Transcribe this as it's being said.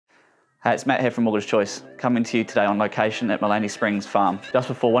Hey, it's Matt here from Mortgage Choice, coming to you today on location at Maleny Spring Farms, just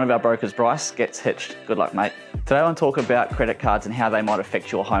before one of our brokers, Bryce, gets hitched. Good luck, mate. Today I want to talk about credit cards and how they might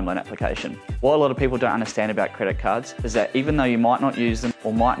affect your home loan application. What a lot of people don't understand about credit cards is that even though you might not use them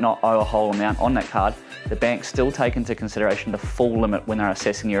or might not owe a whole amount on that card, the banks still take into consideration the full limit when they're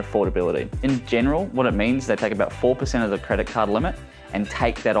assessing your affordability. In general, what it means, they take about 4% of the credit card limit and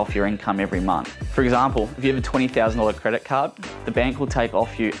take that off your income every month. For example, if you have a $20,000 credit card, the bank will take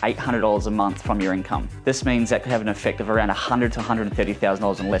off you $800 a month from your income. This means that could have an effect of around $100,000 to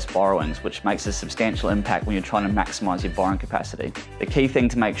 $130,000 in less borrowings, which makes a substantial impact when you're trying to maximise your borrowing capacity. The key thing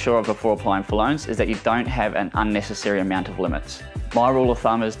to make sure of before applying for loans is that you don't have an unnecessary amount of limits. My rule of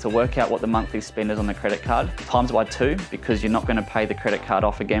thumb is to work out what the monthly spend is on the credit card, times it by 2, because you're not going to pay the credit card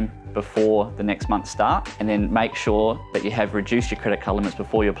off again before the next month start, and then make sure that you have reduced your credit card limits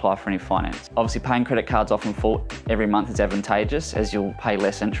before you apply for any finance. Obviously, paying credit cards off in full every month is advantageous as you'll pay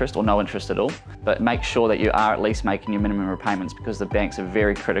less interest or no interest at all, but make sure that you are at least making your minimum repayments because the banks are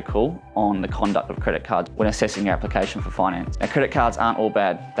very critical on the conduct of credit cards when assessing your application for finance. Now, credit cards aren't all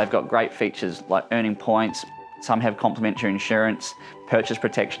bad. They've got great features like earning points. Some have complimentary insurance, purchase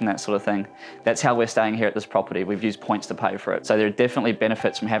protection, that sort of thing. That's how we're staying here at this property. We've used points to pay for it. So there are definitely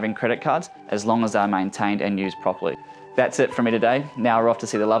benefits from having credit cards as long as they're maintained and used properly. That's it from me today. Now we're off to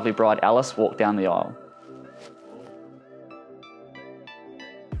see the lovely bride Alice walk down the aisle.